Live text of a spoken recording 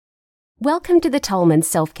Welcome to the Tolman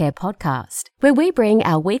Self-Care Podcast, where we bring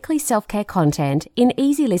our weekly self-care content in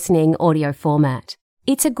easy listening audio format.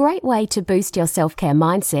 It's a great way to boost your self-care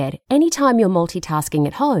mindset anytime you're multitasking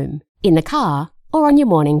at home, in the car, or on your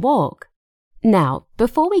morning walk. Now,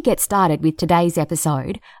 before we get started with today's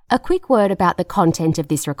episode, a quick word about the content of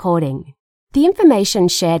this recording. The information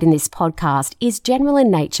shared in this podcast is general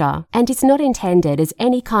in nature and is not intended as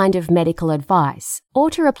any kind of medical advice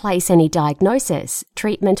or to replace any diagnosis,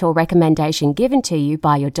 treatment or recommendation given to you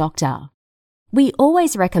by your doctor. We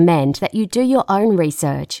always recommend that you do your own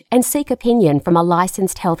research and seek opinion from a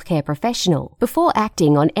licensed healthcare professional before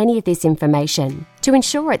acting on any of this information to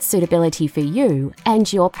ensure its suitability for you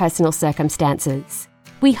and your personal circumstances.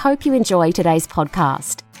 We hope you enjoy today's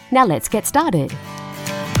podcast. Now let's get started.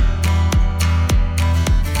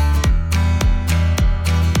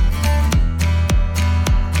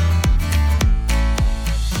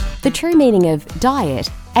 The true meaning of diet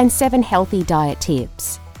and 7 healthy diet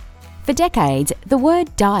tips. For decades, the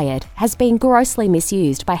word diet has been grossly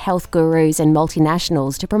misused by health gurus and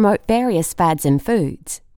multinationals to promote various fads and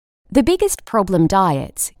foods. The biggest problem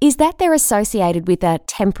diets is that they're associated with a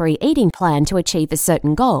temporary eating plan to achieve a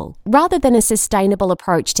certain goal, rather than a sustainable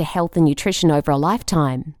approach to health and nutrition over a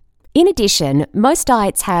lifetime. In addition, most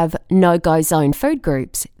diets have no-go zone food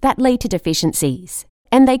groups that lead to deficiencies.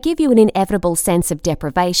 And they give you an inevitable sense of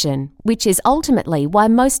deprivation, which is ultimately why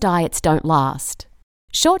most diets don't last.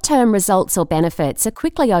 Short-term results or benefits are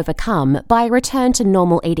quickly overcome by a return to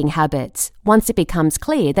normal eating habits once it becomes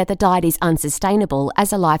clear that the diet is unsustainable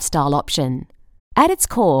as a lifestyle option. At its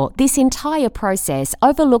core, this entire process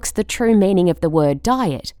overlooks the true meaning of the word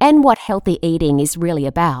diet and what healthy eating is really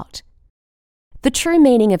about. The true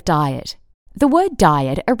meaning of diet. The word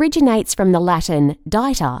diet originates from the Latin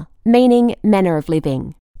dieta, meaning manner of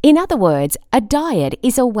living. In other words, a diet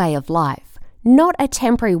is a way of life, not a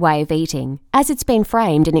temporary way of eating, as it's been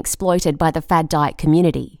framed and exploited by the fad diet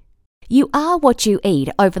community. You are what you eat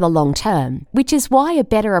over the long term, which is why a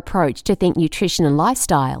better approach to think nutrition and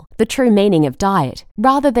lifestyle, the true meaning of diet,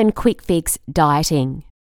 rather than quick fix dieting.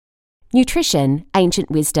 Nutrition,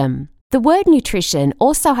 ancient wisdom. The word nutrition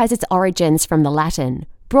also has its origins from the Latin,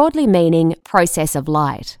 broadly meaning process of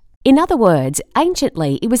light. In other words,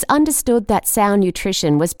 anciently it was understood that sound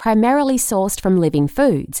nutrition was primarily sourced from living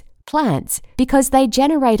foods, plants, because they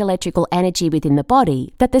generate electrical energy within the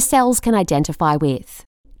body that the cells can identify with.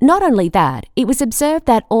 Not only that, it was observed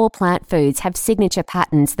that all plant foods have signature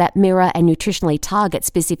patterns that mirror and nutritionally target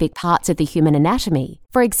specific parts of the human anatomy.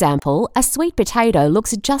 For example, a sweet potato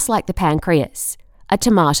looks just like the pancreas. A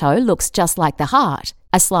tomato looks just like the heart.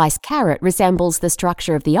 A sliced carrot resembles the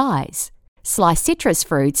structure of the eyes. Sliced citrus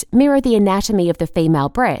fruits mirror the anatomy of the female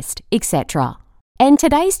breast, etc. And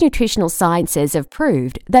today's nutritional sciences have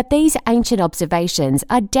proved that these ancient observations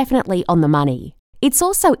are definitely on the money. It's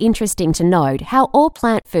also interesting to note how all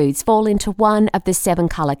plant foods fall into one of the 7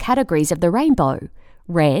 colour categories of the rainbow: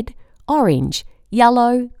 red, orange,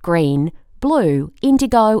 yellow, green, blue,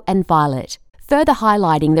 indigo and violet, further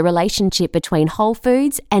highlighting the relationship between whole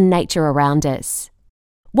foods and nature around us.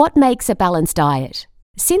 What makes a balanced diet?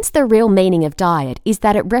 Since the real meaning of diet is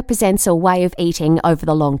that it represents a way of eating over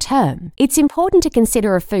the long term, it's important to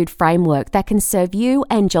consider a food framework that can serve you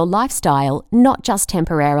and your lifestyle, not just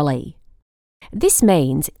temporarily. This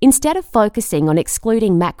means, instead of focusing on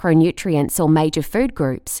excluding macronutrients or major food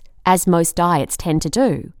groups, as most diets tend to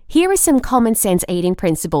do, here are some common sense eating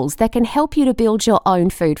principles that can help you to build your own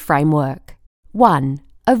food framework. 1.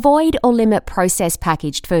 Avoid or limit processed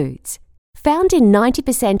packaged foods. Found in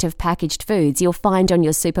 90% of packaged foods you'll find on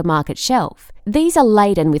your supermarket shelf, these are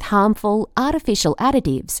laden with harmful, artificial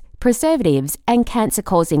additives, preservatives, and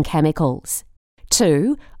cancer-causing chemicals.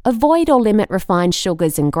 2. Avoid or limit refined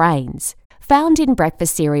sugars and grains. Found in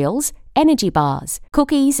breakfast cereals, energy bars,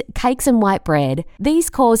 cookies, cakes and white bread, these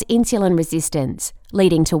cause insulin resistance,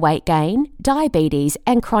 leading to weight gain, diabetes,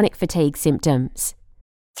 and chronic fatigue symptoms.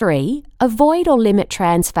 3. Avoid or limit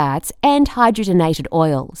trans fats and hydrogenated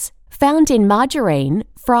oils. Found in margarine,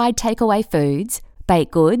 fried takeaway foods,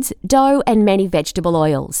 baked goods, dough and many vegetable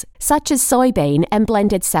oils, such as soybean and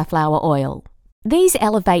blended safflower oil. These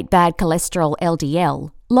elevate bad cholesterol LDL,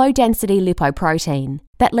 low-density lipoprotein,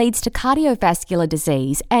 that leads to cardiovascular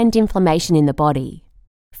disease and inflammation in the body.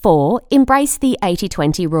 4. Embrace the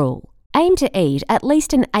 80-20 rule. Aim to eat at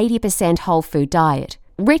least an 80% whole food diet,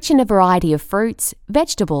 rich in a variety of fruits,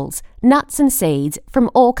 vegetables, nuts and seeds from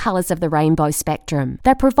all colours of the rainbow spectrum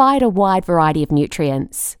that provide a wide variety of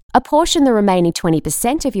nutrients. Apportion the remaining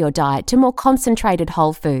 20% of your diet to more concentrated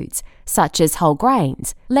whole foods, such as whole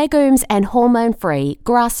grains, legumes and hormone-free,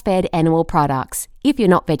 grass-fed animal products, if you're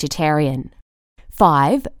not vegetarian.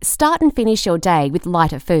 5. Start and finish your day with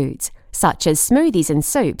lighter foods, such as smoothies and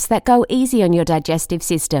soups that go easy on your digestive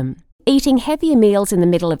system. Eating heavier meals in the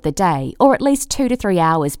middle of the day or at least 2 to 3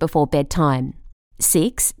 hours before bedtime.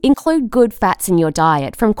 6. Include good fats in your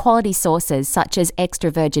diet from quality sources such as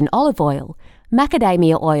extra virgin olive oil,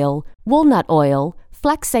 macadamia oil, walnut oil,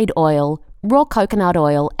 flaxseed oil, raw coconut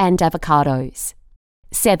oil, and avocados.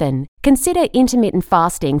 7. Consider intermittent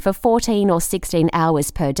fasting for 14 or 16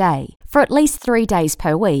 hours per day for at least 3 days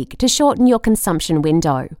per week to shorten your consumption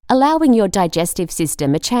window, allowing your digestive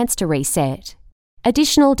system a chance to reset.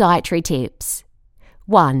 Additional dietary tips.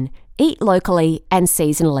 1. Eat locally and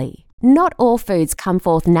seasonally. Not all foods come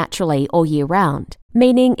forth naturally all year round,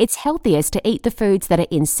 meaning it's healthiest to eat the foods that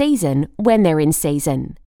are in season when they're in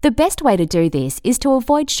season. The best way to do this is to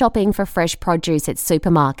avoid shopping for fresh produce at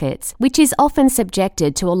supermarkets, which is often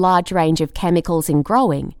subjected to a large range of chemicals in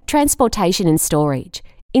growing, transportation and storage.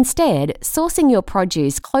 Instead, sourcing your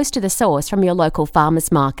produce close to the source from your local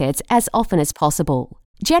farmers markets as often as possible.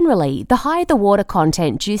 Generally, the higher the water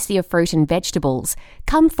content juicier fruit and vegetables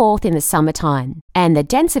come forth in the summertime, and the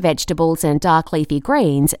denser vegetables and dark leafy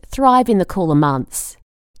greens thrive in the cooler months.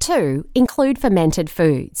 2. Include fermented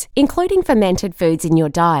foods. Including fermented foods in your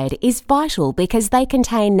diet is vital because they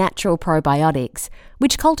contain natural probiotics,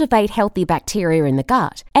 which cultivate healthy bacteria in the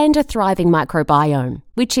gut and a thriving microbiome,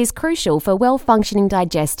 which is crucial for well-functioning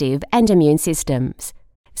digestive and immune systems.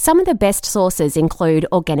 Some of the best sources include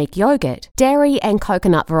organic yogurt, dairy and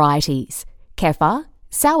coconut varieties, kefir,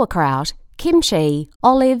 sauerkraut, kimchi,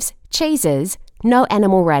 olives, cheeses, no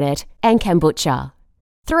animal rennet, and kombucha.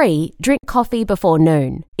 3. Drink coffee before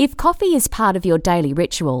noon. If coffee is part of your daily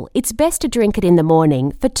ritual, it's best to drink it in the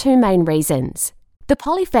morning for 2 main reasons. The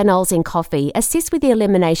polyphenols in coffee assist with the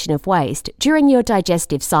elimination of waste during your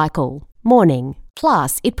digestive cycle, morning.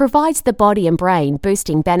 Plus, it provides the body and brain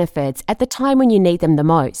boosting benefits at the time when you need them the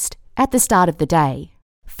most, at the start of the day.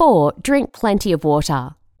 4. Drink plenty of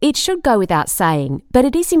water. It should go without saying, but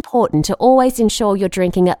it is important to always ensure you're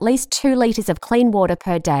drinking at least 2 litres of clean water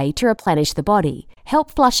per day to replenish the body, help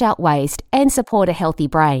flush out waste, and support a healthy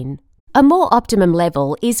brain. A more optimum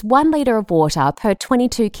level is 1 litre of water per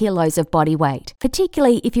 22 kilos of body weight,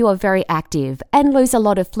 particularly if you are very active and lose a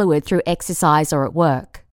lot of fluid through exercise or at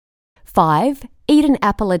work. 5. Eat an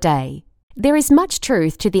apple a day. There is much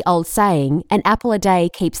truth to the old saying, an apple a day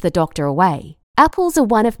keeps the doctor away. Apples are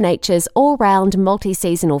one of nature's all-round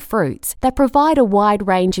multi-seasonal fruits that provide a wide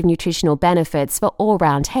range of nutritional benefits for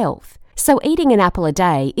all-round health, so eating an apple a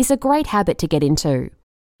day is a great habit to get into.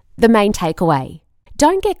 The main takeaway.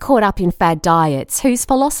 Don't get caught up in fad diets whose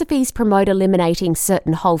philosophies promote eliminating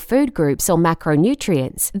certain whole food groups or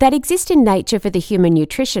macronutrients that exist in nature for the human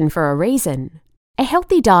nutrition for a reason. A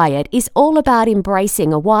healthy diet is all about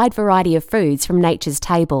embracing a wide variety of foods from nature's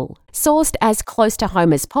table, sourced as close to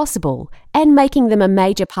home as possible, and making them a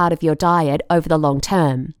major part of your diet over the long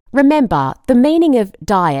term. Remember, the meaning of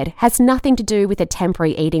diet has nothing to do with a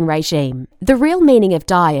temporary eating regime. The real meaning of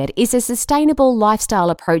diet is a sustainable lifestyle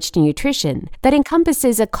approach to nutrition that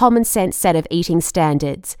encompasses a common sense set of eating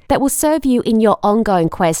standards that will serve you in your ongoing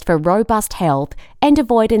quest for robust health and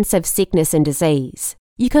avoidance of sickness and disease.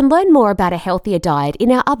 You can learn more about a healthier diet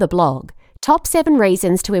in our other blog, Top 7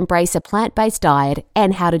 Reasons to Embrace a Plant-Based Diet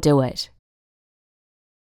and How to Do It.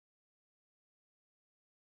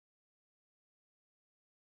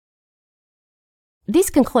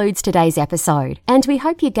 This concludes today's episode, and we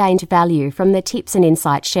hope you gained value from the tips and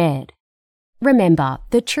insights shared. Remember,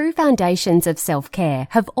 the true foundations of self-care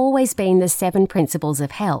have always been the 7 principles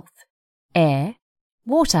of health: air,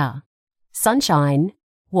 water, sunshine,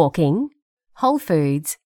 walking, whole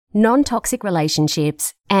foods, non-toxic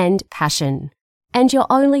relationships, and passion. And your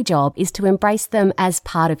only job is to embrace them as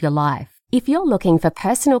part of your life. If you're looking for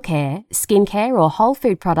personal care, skincare, or whole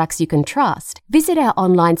food products you can trust, visit our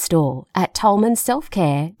online store at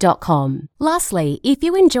tolmanselfcare.com. Lastly, if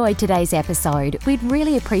you enjoyed today's episode, we'd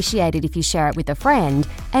really appreciate it if you share it with a friend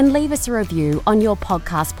and leave us a review on your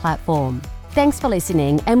podcast platform. Thanks for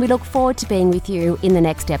listening, and we look forward to being with you in the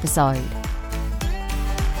next episode.